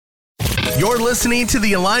You're listening to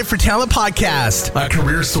the Alive for Talent podcast, a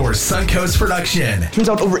career source Suncoast production. Turns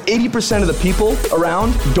out over 80% of the people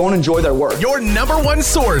around don't enjoy their work. Your number one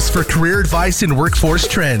source for career advice and workforce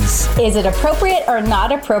trends. Is it appropriate or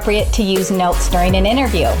not appropriate to use notes during an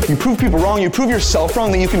interview? You prove people wrong, you prove yourself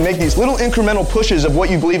wrong, that you can make these little incremental pushes of what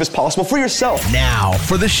you believe is possible for yourself. Now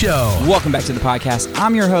for the show. Welcome back to the podcast.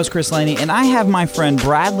 I'm your host, Chris Laney, and I have my friend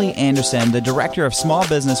Bradley Anderson, the Director of Small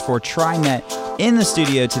Business for Trinet, in the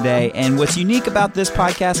studio today. And what's unique about this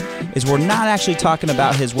podcast is we're not actually talking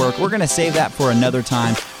about his work. We're going to save that for another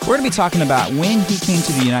time. We're going to be talking about when he came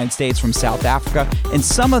to the United States from South Africa and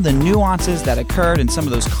some of the nuances that occurred and some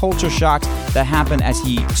of those culture shocks that happened as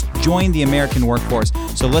he joined the American workforce.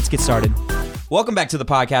 So let's get started. Welcome back to the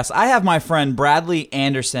podcast. I have my friend Bradley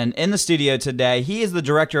Anderson in the studio today. He is the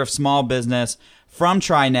Director of Small Business from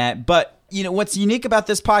Trinet. But you know what's unique about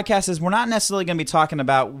this podcast is we're not necessarily going to be talking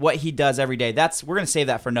about what he does every day. We're going to save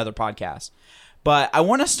that for another podcast. But I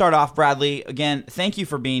want to start off, Bradley. Again, thank you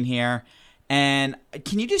for being here. And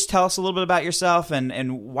can you just tell us a little bit about yourself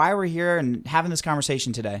and why we're here and having this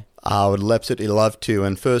conversation today? I would absolutely love to.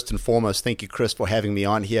 And first and foremost, thank you, Chris, for having me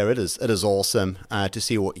on here. It is awesome to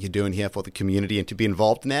see what you're doing here for the community and to be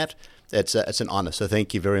involved in that. It's an honor. So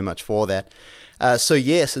thank you very much for that. So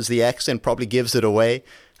yes, as the accent probably gives it away,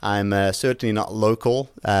 I'm certainly not local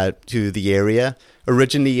to the area.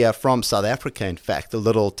 Originally from South Africa, in fact, a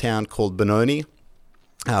little town called Benoni,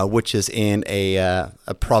 which is in a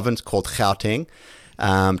province called Gauteng.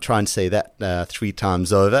 Try and say that 3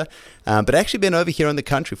 times over. But actually been over here in the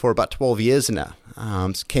country for about 12 years now.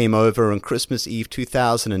 Came over on Christmas Eve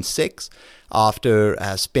 2006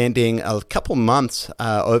 after spending a couple months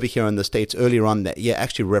over here in the States earlier on that year,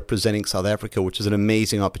 actually representing South Africa, which is an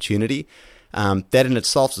amazing opportunity. That in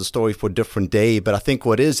itself is a story for a different day, but I think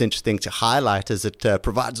what is interesting to highlight is it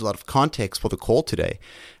provides a lot of context for the call today.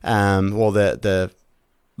 The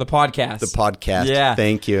podcast. The podcast. Yeah.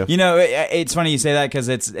 Thank you. You know, it's funny you say that because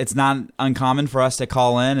it's not uncommon for us to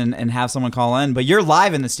call in and have someone call in, but you're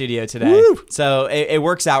live in the studio today. Woo! So it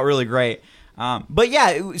works out really great. But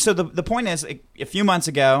yeah, so the point is, a few months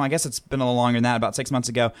ago, I guess it's been a little longer than that, about 6 months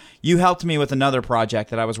ago, you helped me with another project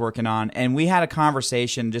that I was working on, and we had a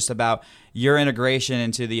conversation just about your integration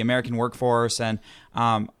into the American workforce, and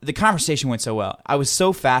the conversation went so well. I was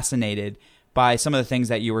so fascinated by some of the things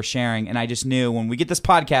that you were sharing, and I just knew when we get this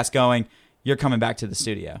podcast going, you're coming back to the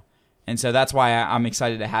studio. And so that's why I'm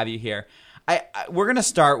excited to have you here. We're going to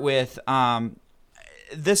start with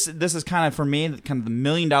this is kind of, for me, kind of the $1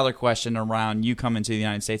 million question around you coming to the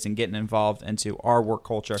United States and getting involved into our work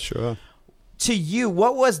culture. Sure. To you,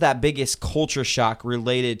 what was that biggest culture shock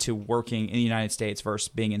related to working in the United States versus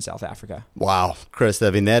being in South Africa? Wow, Chris,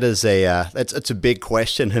 I mean, that is it's a big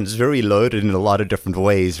question, and it's very loaded in a lot of different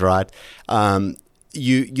ways, right?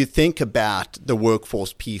 You think about the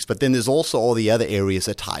workforce piece, but then there's also all the other areas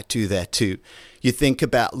that tie to that too. You think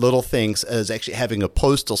about little things as actually having a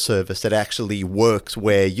postal service that actually works,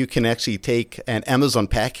 where you can actually take an Amazon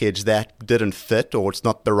package that didn't fit or it's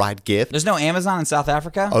not the right gift. There's no Amazon in South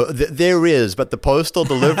Africa? Oh, there is, but the postal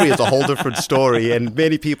delivery is a whole different story, and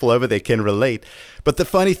many people over there can relate. But the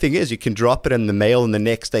funny thing is, you can drop it in the mail, and the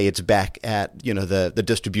next day it's back at the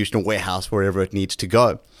distribution warehouse, wherever it needs to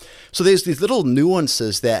go. So there's these little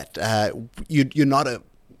nuances that you're not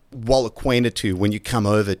well acquainted to when you come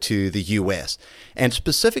over to the U.S. And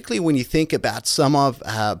specifically when you think about some of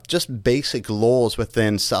just basic laws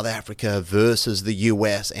within South Africa versus the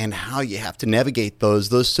U.S. and how you have to navigate those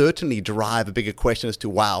certainly drive a bigger question as to,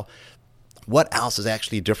 wow, what else is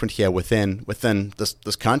actually different here within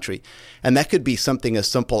this country? And that could be something as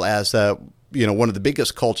simple as one of the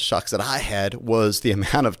biggest culture shocks that I had was the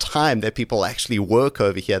amount of time that people actually work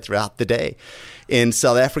over here throughout the day. In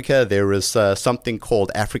South Africa, there is something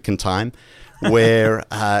called African time, where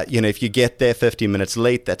if you get there 15 minutes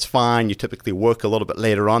late, that's fine. You typically work a little bit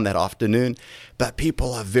later on that afternoon, but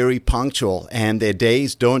people are very punctual, and their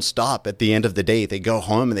days don't stop at the end of the day. They go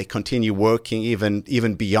home and they continue working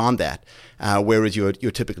even beyond that, whereas you're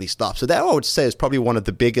typically stopped. So that, I would say, is probably one of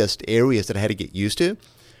the biggest areas that I had to get used to,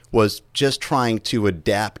 was just trying to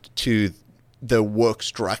adapt to the work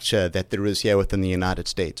structure that there is here within the United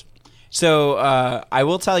States. So I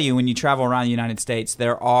will tell you, when you travel around the United States,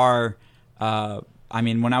 there are,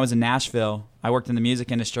 when I was in Nashville, I worked in the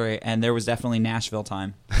music industry, and there was definitely Nashville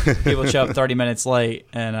time. People show up 30 minutes late,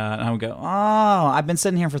 and I would go, I've been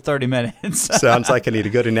sitting here for 30 minutes. Sounds like I need to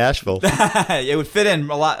go to Nashville. It would fit in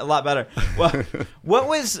a lot better. Well, what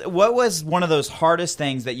was one of those hardest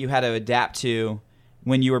things that you had to adapt to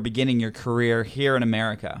when you were beginning your career here in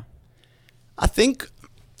America? I think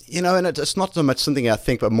And it's not so much something I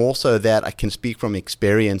think, but more so that I can speak from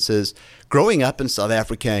experiences. Growing up in South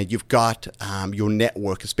Africa, you've got your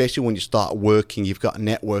network, especially when you start working. You've got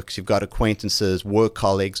networks, you've got acquaintances, work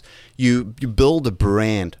colleagues. You build a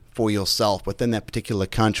brand for yourself within that particular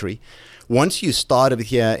country. Once you started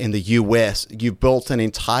here in the U.S., you built an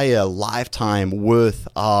entire lifetime worth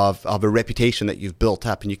of a reputation that you've built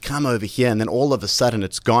up, and you come over here, and then all of a sudden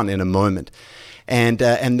it's gone in a moment. And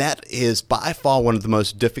that is by far one of the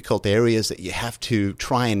most difficult areas that you have to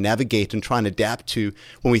try and navigate and try and adapt to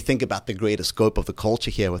when we think about the greater scope of the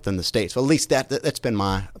culture here within the States. Well, at least that's been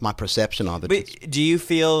my perception of it. But do you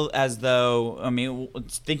feel as though,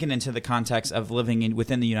 thinking into the context of living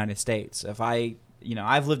within the United States, if I've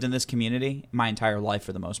lived in this community my entire life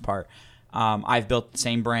for the most part. I've built the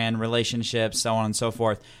same brand, relationships, so on and so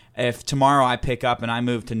forth. If tomorrow I pick up and I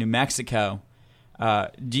move to New Mexico,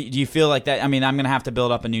 do you feel like that? I'm going to have to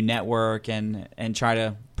build up a new network and try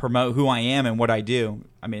to promote who I am and what I do.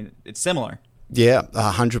 It's similar. Yeah,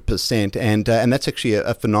 100%. And that's actually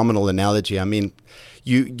a phenomenal analogy.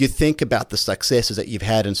 You think about the successes that you've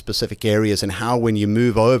had in specific areas and how when you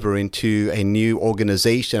move over into a new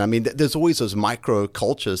organization, there's always those micro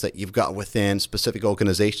cultures that you've got within specific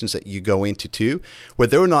organizations that you go into too, where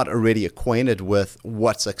they're not already acquainted with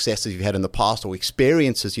what successes you've had in the past or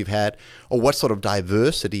experiences you've had or what sort of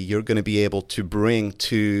diversity you're going to be able to bring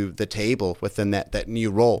to the table within that new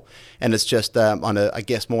role. And it's just more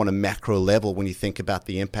on a macro level when you think about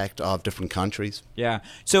the impact of different countries. Yeah.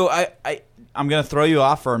 So I'm going to throw you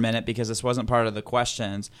off for a minute because this wasn't part of the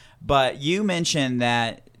questions, but you mentioned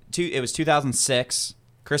that it was 2006,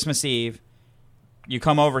 Christmas Eve. You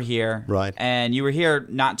come over here, right? And you were here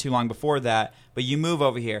not too long before that, but you move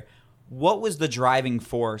over here. What was the driving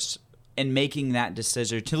force in making that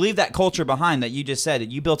decision to leave that culture behind that you just said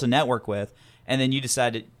that you built a network with, and then you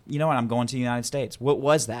decided, you know what, I'm going to the United States? What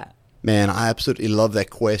was that? Man, I absolutely love that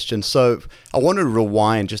question. So I want to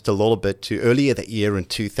rewind just a little bit to earlier that year in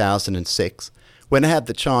 2006, when I had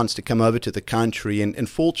the chance to come over to the country. And in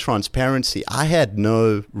full transparency, I had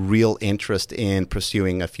no real interest in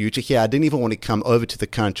pursuing a future here. I didn't even want to come over to the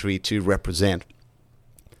country to represent.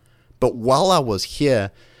 But while I was here,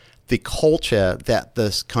 the culture that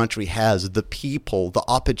this country has, the people, the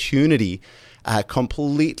opportunity,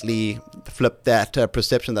 completely flipped that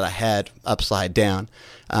perception that I had upside down.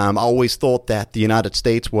 I always thought that the United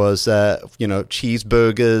States was,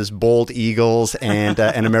 cheeseburgers, bald eagles, and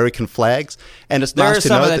American flags. And it's nice to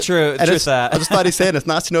know that. I just started saying it's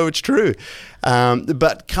nice to know it's true.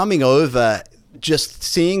 But coming over, just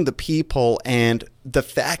seeing the people and the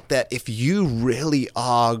fact that if you really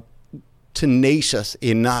are tenacious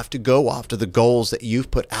enough to go after the goals that you've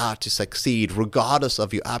put out to succeed, regardless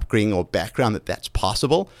of your upbringing or background, that's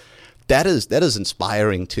possible, that is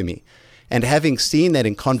inspiring to me. And having seen that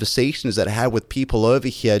in conversations that I had with people over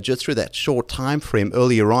here just through that short time frame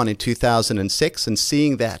earlier on in 2006 and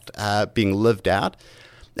seeing that being lived out,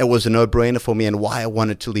 it was a no-brainer for me and why I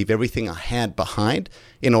wanted to leave everything I had behind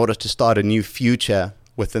in order to start a new future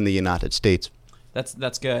within the United States.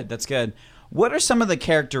 That's good. That's good. What are some of the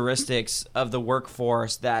characteristics of the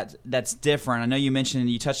workforce that's different? I know you mentioned,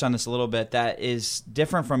 you touched on this a little bit, that is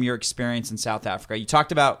different from your experience in South Africa. You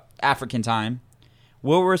talked about African time.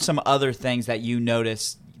 What were some other things that you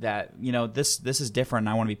noticed that, this is different and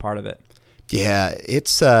I want to be part of it? Yeah,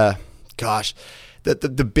 it's, the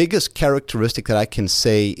biggest characteristic that I can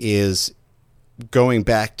say is going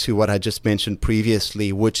back to what I just mentioned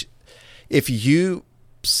previously, which if you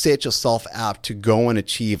set yourself out to go and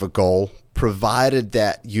achieve a goal, provided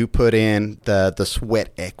that you put in the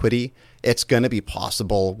sweat equity, it's going to be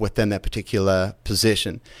possible within that particular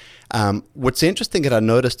position. What's interesting that I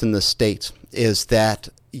noticed in the States is that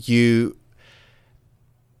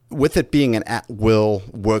with it being an at-will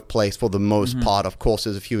workplace for the most part, of course,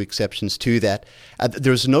 there's a few exceptions to that.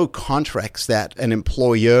 There's no contracts that an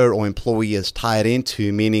employer or employee is tied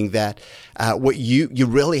into, meaning that what you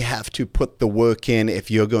really have to put the work in if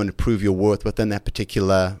you're going to prove your worth within that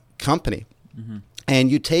particular company. Mm-hmm.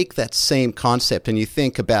 And you take that same concept and you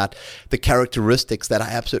think about the characteristics that I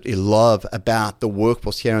absolutely love about the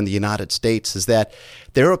workforce here in the United States is that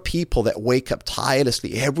there are people that wake up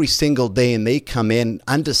tirelessly every single day and they come in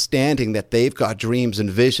understanding that they've got dreams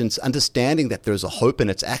and visions, understanding that there's a hope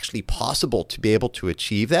and it's actually possible to be able to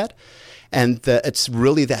achieve that. And it's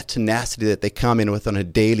really that tenacity that they come in with on a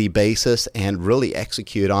daily basis and really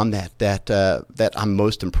execute on that I'm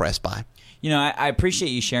most impressed by. I appreciate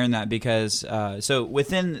you sharing that because so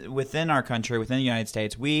within our country, within the United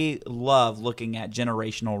States, we love looking at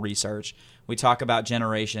generational research. We talk about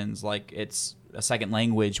generations like it's a second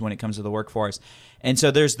language when it comes to the workforce. And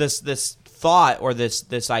so there's this thought or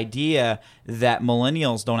this idea that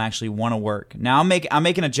millennials don't actually want to work. Now I'm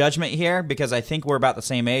making a judgment here because I think we're about the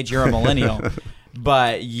same age. You're a millennial,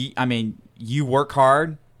 but you work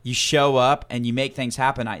hard, you show up, and you make things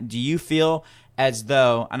happen. Do you feel as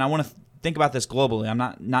though, and I want to think about this globally, I'm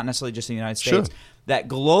not necessarily just in the United States, Sure. that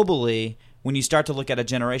globally, when you start to look at a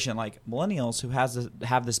generation like millennials who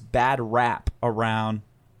have this bad rap around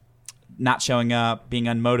not showing up, being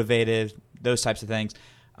unmotivated, those types of things,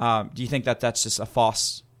 do you think that that's just a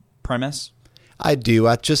false premise? I do.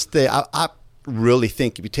 I really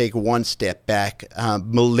think if you take one step back,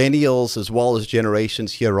 millennials as well as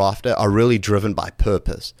generations hereafter are really driven by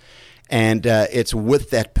purpose. And it's with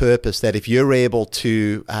that purpose that if you're able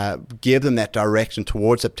to give them that direction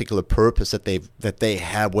towards a particular purpose that they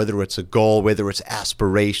have, whether it's a goal, whether it's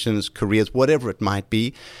aspirations, careers, whatever it might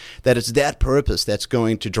be, that it's that purpose that's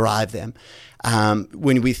going to drive them.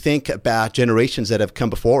 When we think about generations that have come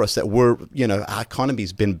before us, that our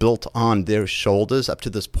economy's been built on their shoulders up to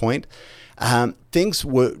this point, things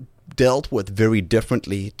were dealt with very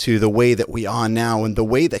differently to the way that we are now, and the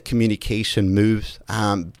way that communication moves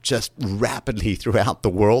just rapidly throughout the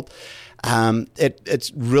world.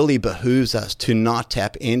 It really behooves us to not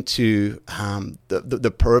tap into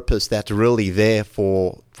the purpose that's really there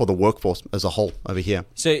for the workforce as a whole over here.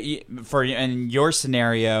 So in your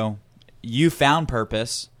scenario, you found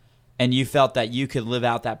purpose, and you felt that you could live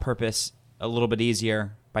out that purpose a little bit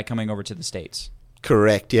easier by coming over to the States.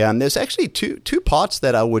 Correct, yeah. And there's actually two parts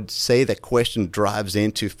that I would say that question drives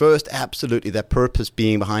into. First, absolutely, that purpose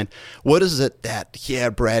being behind what is it that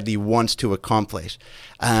Bradley wants to accomplish.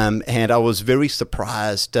 And I was very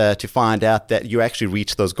surprised to find out that you actually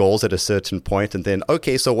reach those goals at a certain point, and then,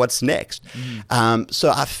 okay, so what's next?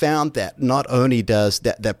 So I found that not only does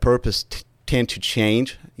that purpose tend to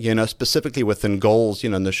change, specifically within goals,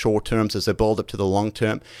 in the short terms as they build up to the long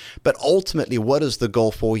term. But ultimately, what is the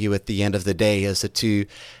goal for you at the end of the day? Is it to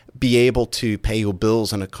be able to pay your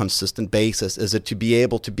bills on a consistent basis? Is it to be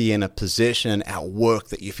able to be in a position at work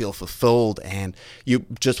that you feel fulfilled and you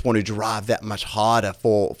just want to drive that much harder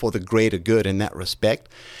for the greater good in that respect?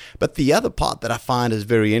 But the other part that I find is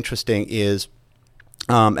very interesting is,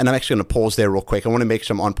 and I'm actually going to pause there real quick. I want to make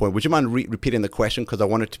sure I'm on point. Would you mind repeating the question? Because I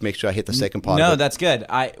wanted to make sure I hit the second part of it. No, that's good.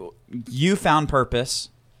 You found purpose,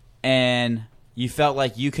 and you felt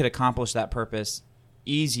like you could accomplish that purpose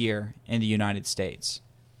easier in the United States.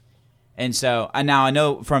 And so now I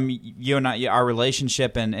know from you and our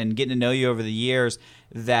relationship and getting to know you over the years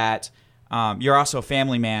that you're also a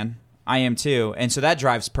family man. I am too. And so that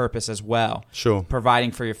drives purpose as well. Sure.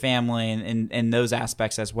 Providing for your family and those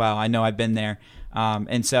aspects as well. I know I've been there.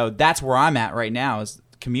 And so that's where I'm at right now is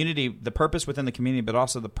community, the purpose within the community, but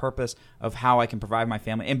also the purpose of how I can provide my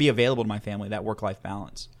family and be available to my family, that work-life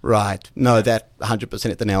balance. Right. No, that 100%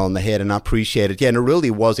 hit the nail on the head, and I appreciate it. Yeah, and it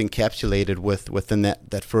really was encapsulated within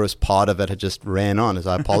that first part of it. I just ran on, as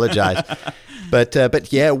I apologize. But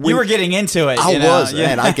yeah. You were getting into it. I was,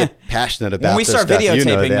 man. I get passionate about this stuff. When we start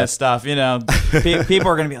videotaping this stuff, people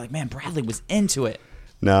are going to be like, man, Bradley was into it.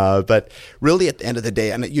 No, but really at the end of the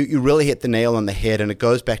day, and you really hit the nail on the head, and it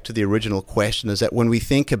goes back to the original question, is that when we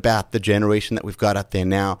think about the generation that we've got up there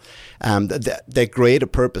now, that greater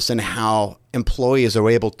purpose and how employers are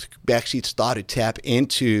able to actually start to tap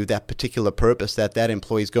into that particular purpose that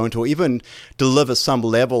employee is going to, or even deliver some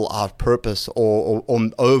level of purpose or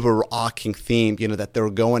overarching theme, that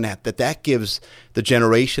they're going at, that gives the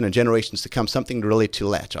generation and generations to come something really to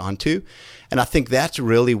latch onto. And I think that's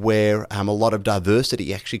really where a lot of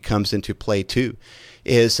diversity actually comes into play too.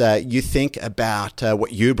 Is you think about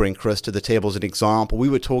what you bring, Chris, to the table as an example. We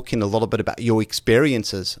were talking a little bit about your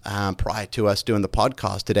experiences prior to us doing the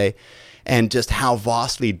podcast today, and just how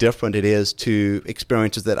vastly different it is to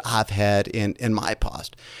experiences that I've had in my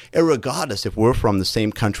past, irregardless if we're from the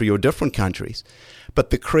same country or different countries. But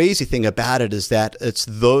the crazy thing about it is that it's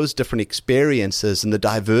those different experiences and the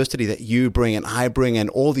diversity that you bring and I bring and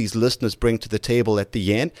all these listeners bring to the table at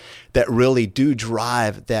the end that really do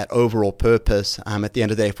drive that overall purpose at the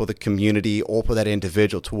end of the day for the community or for that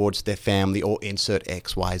individual towards their family or insert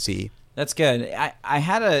XYZ. That's good. I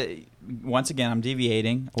had once again, I'm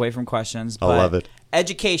deviating away from questions. But I love it.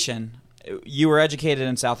 Education. You were educated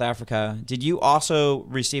in South Africa. Did you also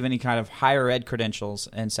receive any kind of higher ed credentials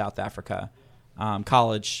in South Africa?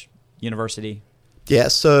 College, university? Yeah,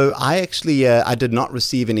 so I actually I did not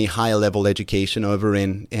receive any higher level education over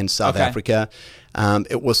in South Africa.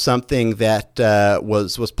 It was something that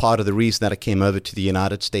was part of the reason that I came over to the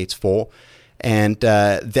United States for. And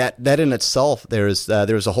that in itself, there is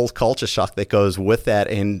a whole culture shock that goes with that,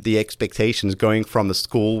 and the expectations going from the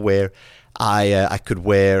school where I could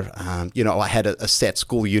wear, I had a set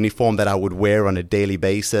school uniform that I would wear on a daily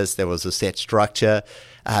basis. There was a set structure.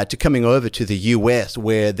 To coming over to the U.S.,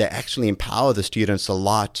 where they actually empower the students a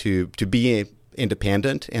lot to be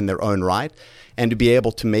independent in their own right and to be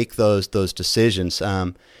able to make those decisions.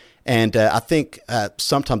 I think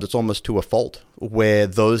sometimes it's almost to a fault where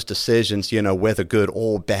those decisions, whether good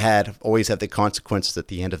or bad, always have the consequences at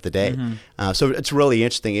the end of the day. So it's really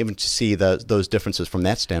interesting even to see those differences from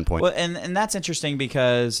that standpoint. Well, and that's interesting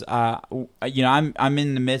because, I'm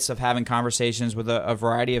in the midst of having conversations with a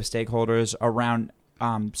variety of stakeholders around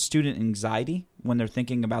student anxiety when they're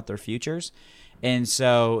thinking about their futures. And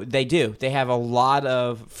so they have a lot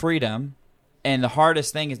of freedom. And the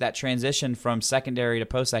hardest thing is that transition from secondary to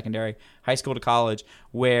post-secondary, high school to college,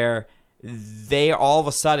 where they all of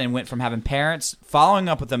a sudden went from having parents following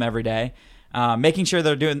up with them every day, making sure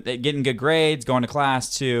they're getting good grades, going to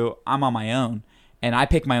class, to I'm on my own. And I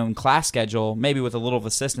pick my own class schedule, maybe with a little of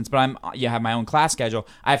assistance, but I have my own class schedule.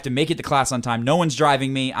 I have to make it to class on time. No one's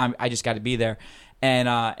driving me. I just got to be there.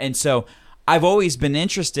 And so I've always been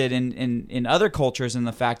interested in other cultures in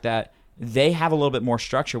the fact that they have a little bit more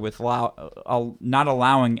structure with not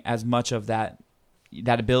allowing as much of that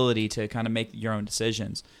ability to kind of make your own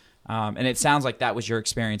decisions. And it sounds like that was your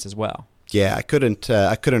experience as well. Yeah, I couldn't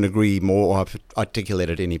agree more or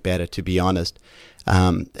articulate it any better, to be honest.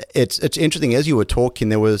 It's interesting, as you were talking,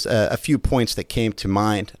 there was a few points that came to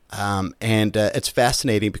mind. And it's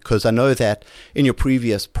fascinating because I know that in your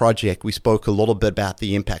previous project, we spoke a little bit about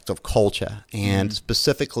the impact of culture and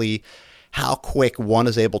specifically how quick one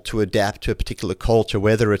is able to adapt to a particular culture,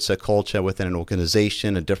 whether it's a culture within an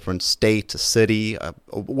organization, a different state, a city,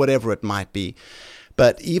 whatever it might be.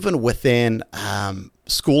 But even within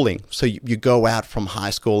schooling, so you go out from high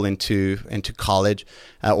school into college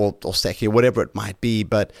or secondary, whatever it might be,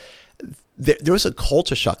 but there is a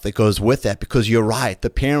culture shock that goes with that because you're right. The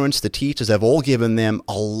parents, the teachers have all given them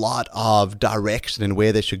a lot of direction in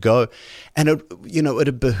where they should go. And,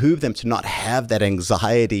 it'd behoove them to not have that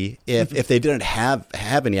anxiety. If they didn't have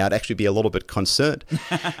any, I'd actually be a little bit concerned.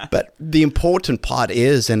 But the important part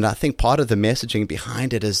is, and I think part of the messaging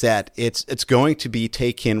behind it is that it's going to be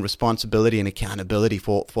taking responsibility and accountability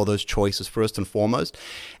for those choices first and foremost.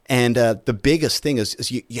 And the biggest thing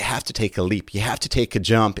is you have to take a leap. You have to take a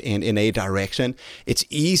jump in a direction. It's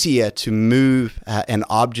easier to move an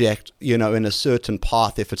object, in a certain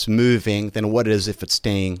path if it's moving than what it is if it's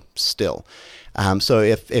staying still. So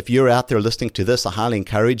if you're out there listening to this, I highly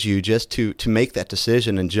encourage you just to make that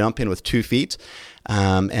decision and jump in with 2 feet.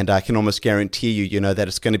 And I can almost guarantee you, that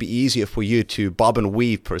it's going to be easier for you to bob and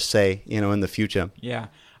weave, per se, in the future. Yeah.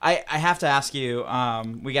 I have to ask you,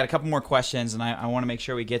 we got a couple more questions, and I want to make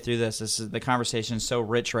sure we get through this. The conversation is so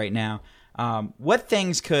rich right now. What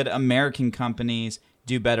things could American companies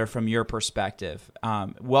do better from your perspective,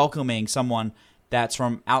 welcoming someone that's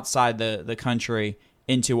from outside the country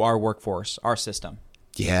into our workforce, our system?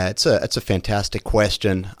 Yeah, it's a fantastic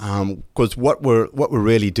question, because what we're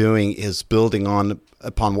really doing is building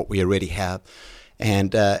upon what we already have.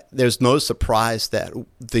 And there's no surprise that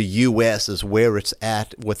the U.S. is where it's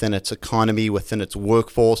at within its economy, within its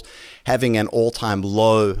workforce, having an all-time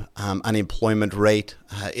low unemployment rate.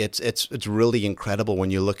 It's really incredible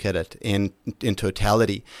when you look at it in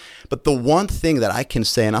totality. But the one thing that I can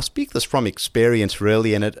say, and I speak this from experience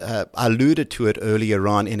really, and I alluded to it earlier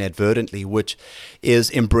on inadvertently, which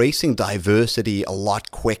is embracing diversity a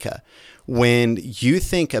lot quicker. When you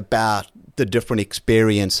think about the different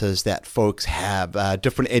experiences that folks have,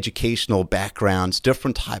 different educational backgrounds,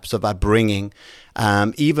 different types of upbringing,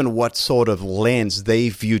 even what sort of lens they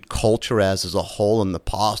viewed culture as a whole in the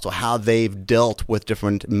past, or how they've dealt with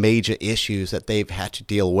different major issues that they've had to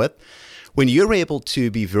deal with. When you're able to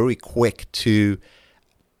be very quick to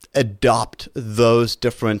adopt those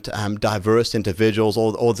different diverse individuals,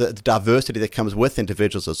 or the diversity that comes with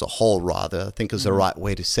individuals as a whole, rather, I think is the right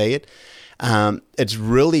way to say it. It's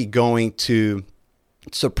really going to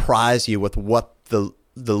surprise you with what the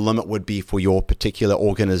limit would be for your particular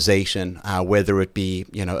organization, whether it be,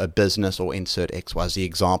 a business or insert XYZ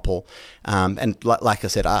example. And like I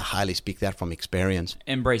said, I highly speak that from experience.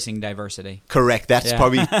 Embracing diversity. Correct. That's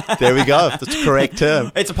probably, there we go. That's the correct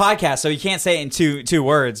term. It's a podcast, so you can't say it in two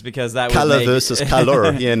words because that would color versus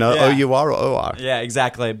color, Yeah. O-U-R or O-R. Yeah,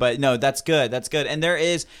 exactly. But no, that's good. That's good. And there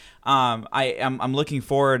is, I'm looking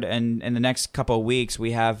forward, and in the next couple of weeks,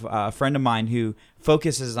 we have a friend of mine who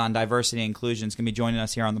focuses on diversity and inclusion is going to be joining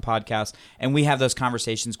us here on the podcast, and we have those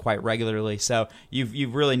conversations quite regularly. So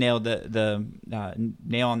you've really nailed the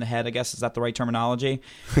nail on the head, I guess. Is that the right terminology?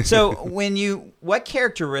 So what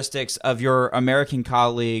characteristics of your American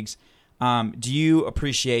colleagues do you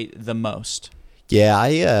appreciate the most?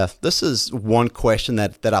 Yeah, this is one question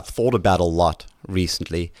that I've thought about a lot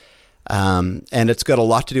recently. And it's got a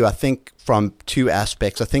lot to do, I think, from two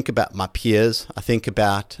aspects. I think about my peers. I think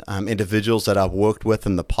about individuals that I've worked with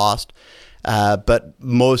in the past. But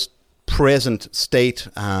most present state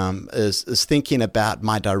is thinking about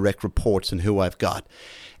my direct reports and who I've got.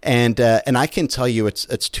 And I can tell you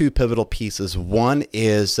it's two pivotal pieces. One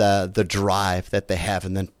is the drive that they have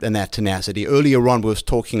and that tenacity. Earlier on, we was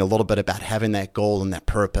talking a little bit about having that goal and that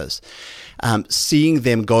purpose. Seeing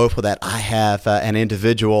them go for that. I have an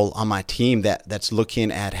individual on my team that's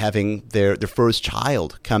looking at having their first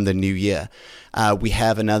child come the new year. We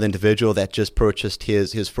have another individual that just purchased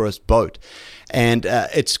his first boat. And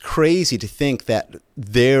it's crazy to think that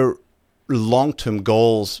their long-term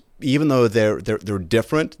goals, even though they're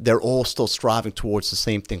different, they're all still striving towards the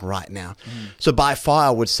same thing right now. So by far,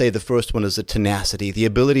 I would say the first one is the tenacity, the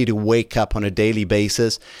ability to wake up on a daily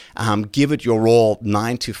basis, give it your all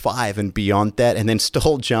 9 to 5 and beyond that, and then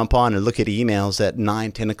still jump on and look at emails at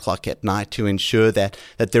 9, 10 o'clock at night to ensure that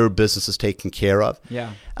their business is taken care of.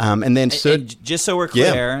 Yeah. And then and just so we're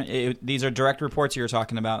clear, these are direct reports you're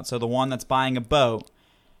talking about. So the one that's buying a boat,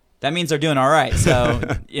 that means they're doing all right. So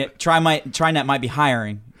Trinet might be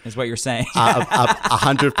hiring, is what you're saying.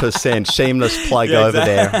 100%. Shameless plug over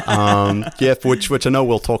there. Which I know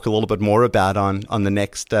we'll talk a little bit more about on the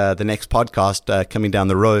next podcast coming down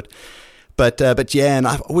the road. But yeah, and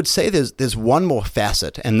I would say there's one more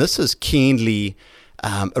facet, and this is keenly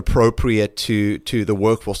appropriate to the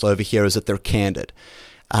workforce over here, is that they're candid.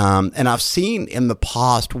 And I've seen in the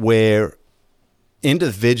past where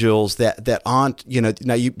individuals that aren't,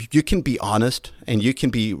 now you can be honest and you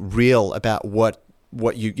can be real about what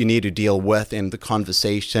you need to deal with in the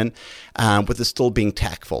conversation, with it still being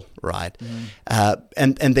tactful, right?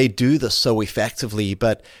 And they do this so effectively.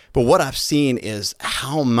 But what I've seen is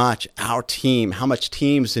how much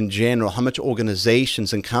teams in general, how much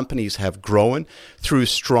organizations and companies have grown through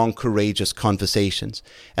strong, courageous conversations.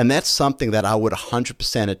 And that's something that I would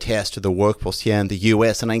 100% attest to the workforce here in the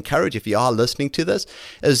U.S. And I encourage, if you are listening to this,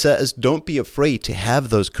 is don't be afraid to have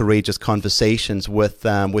those courageous conversations with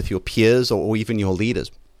your peers or even your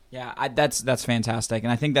leaders. Yeah, that's fantastic.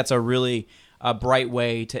 And I think that's a really bright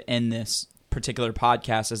way to end this particular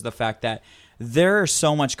podcast, is the fact that there's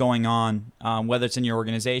so much going on, whether it's in your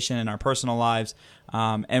organization, in our personal lives.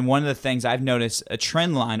 And one of the things I've noticed, a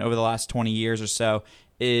trend line over the last 20 years or so,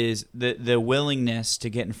 is the willingness to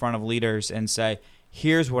get in front of leaders and say,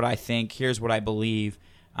 here's what I think, here's what I believe,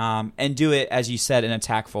 and do it, as you said, in a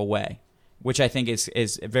tactful way, which I think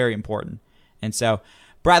is very important. And so,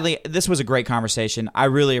 Bradley, this was a great conversation. I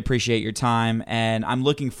really appreciate your time, and I'm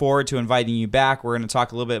looking forward to inviting you back. We're going to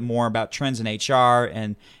talk a little bit more about trends in HR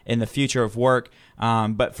and in the future of work.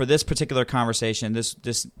 But for this particular conversation, it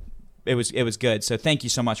was good. So thank you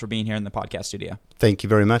so much for being here in the podcast studio. Thank you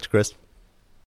very much, Chris.